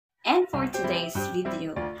for today's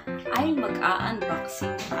video ay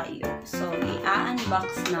mag-a-unboxing tayo. So,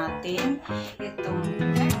 i-unbox natin itong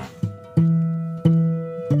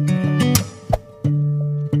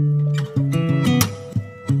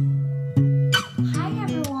Hi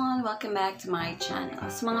everyone! Welcome back to my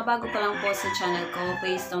channel. Sa mga bago pa lang po sa channel ko,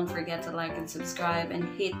 please don't forget to like and subscribe and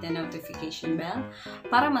hit the notification bell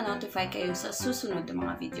para ma-notify kayo sa susunod na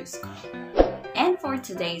mga videos ko. And for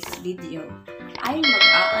today's video ay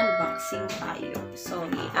mag-a-unboxing tayo. So,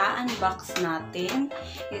 i-unbox natin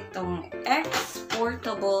itong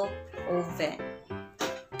X-portable oven.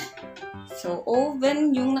 So,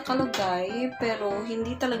 oven yung nakalagay, pero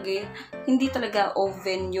hindi talaga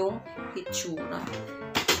oven yung hitsura.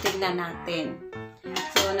 Tignan natin.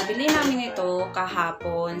 So, nabili namin ito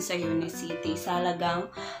kahapon sa Unicity sa halagang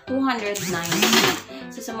 290.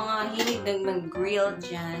 So, sa mga hilig ng mag-grill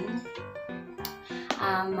dyan,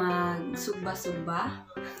 mag-sugba-sugba.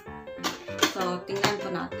 So, tingnan po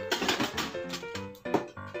natin.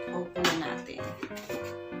 Open na natin.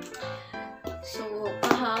 So,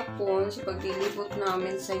 kahapon, sa paglilibot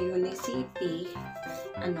namin sa Unicity,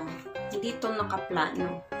 hindi ito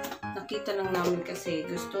nakaplano. Nakita lang namin kasi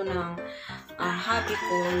gusto ng hobby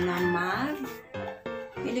ko na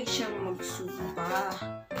hilig siyang magsugba.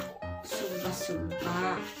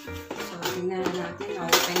 Sugba-sugba. So, tingnan natin.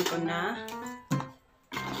 Na-open ko na.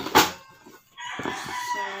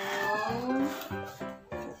 So,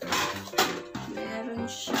 meron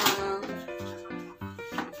siyang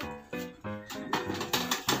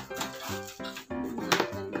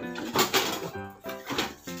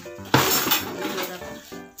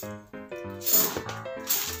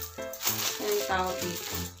tawag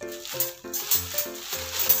dito. So,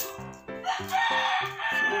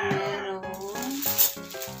 meron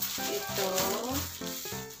ito.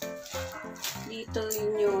 Dito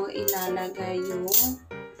nyo ilalagay yung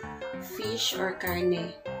fish or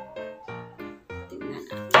karne. Tingnan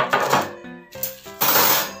natin.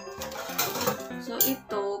 So,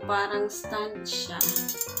 ito parang stand siya.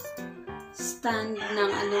 Stand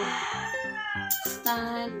ng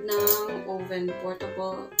oven.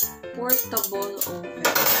 Portable oven.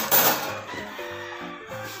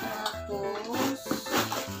 Tapos,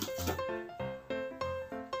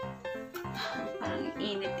 parang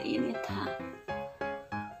init-init ha.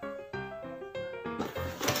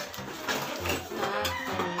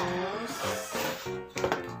 Tapos,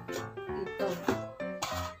 ito.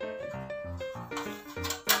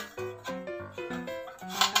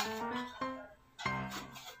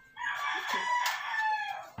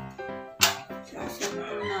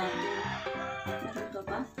 Assemble natin. Meron pa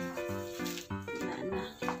ba? Wala na.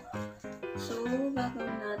 So,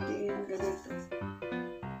 gagawin natin ganito.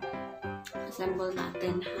 Assemble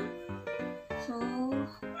natin, ha? So,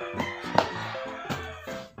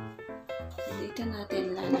 dito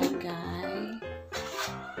natin lalagay.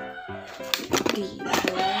 Dito.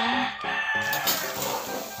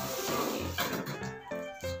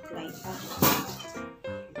 Supply pa.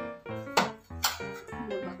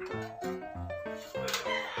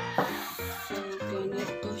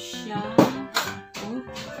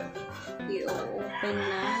 I-open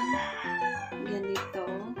na ganito.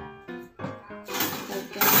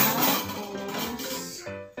 Tapos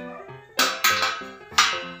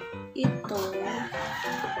ito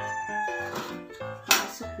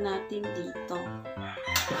pasok natin dito.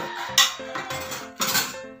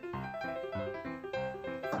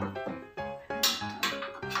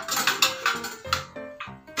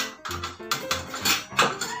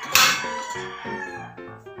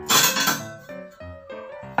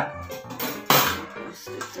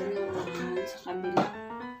 Ito naman sa kabila.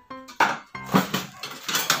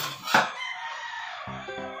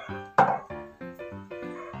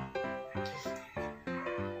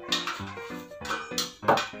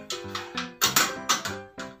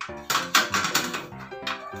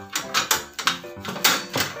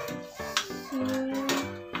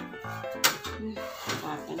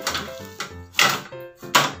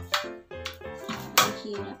 Ang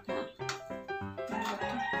hirap ha.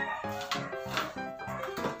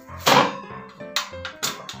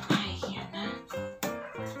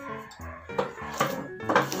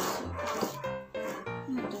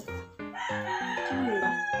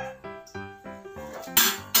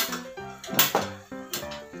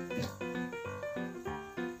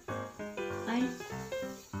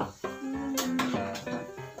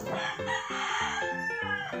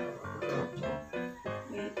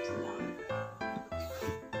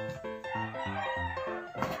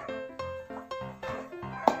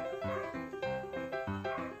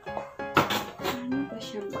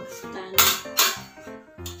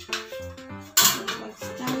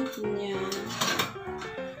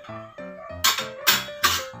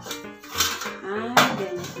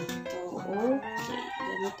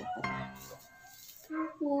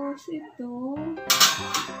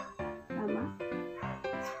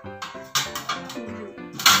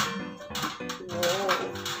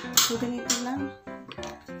 So, ganito lang.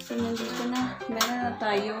 So, nandito na. Meron na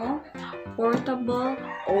tayo portable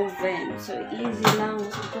oven. So, easy lang.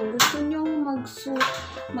 So, kung gusto nyo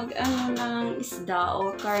mag-ano ng isda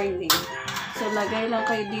o karne, so, lagay lang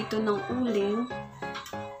kayo dito ng uling.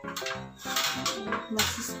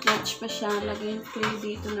 Mas-stretch pa siya. Lagay kayo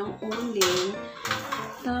dito ng uling.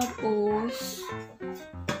 Tapos,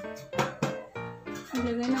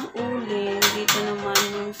 lagay ng uling. Dito naman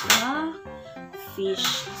yung sa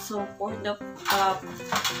fish. So, for the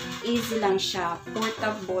easy lang siya.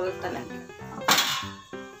 Portable talaga.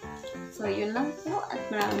 So, yun lang po. At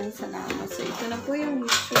maraming salamat. So, ito na po yung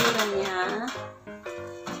itsura niya.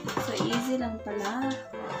 So, easy lang pala.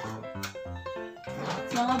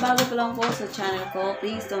 So, mga bago pa lang po sa channel ko,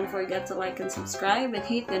 please don't forget to like and subscribe and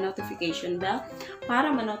hit the notification bell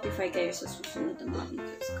para ma-notify kayo sa susunod na mga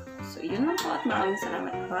videos ko. So, yun lang po at maraming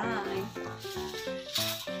salamat. Bye!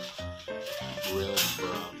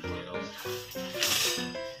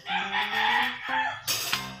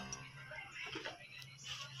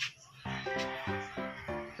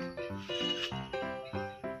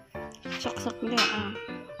 Saksak niya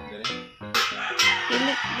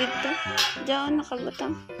Ilit dito. Diyan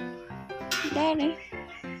nakagutang. Dari.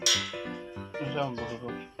 Saan ba ko?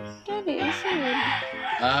 Dari, asan?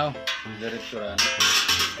 Direktoran.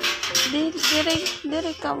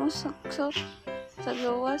 Dire ka mo saksok sa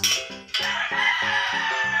gawas.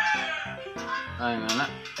 Ay, anak.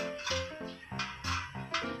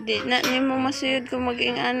 Di na niyo mo masuyod kung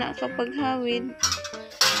maging anak kapag hawid.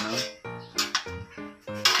 Ano?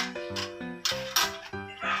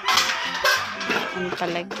 Ang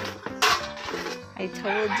talag. I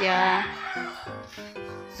told ya.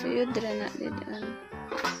 Suyod ra na dito. Ano?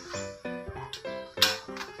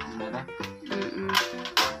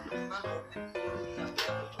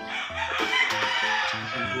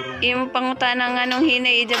 Imo pangutana nga nung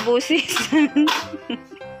hinay ijabusis.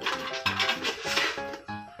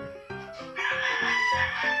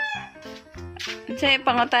 Say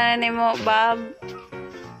pangutana nimo, Bob.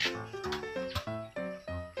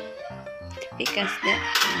 Pikas na.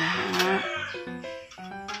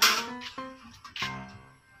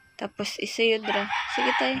 Tapos isuyod ra.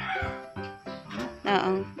 Sige tay.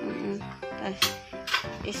 Oo. Tapos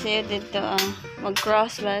isuyod dito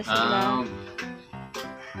mag-cross ba sila?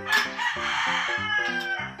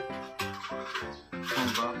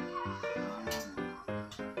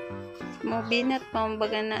 Mo binat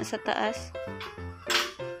pambaga na sa taas.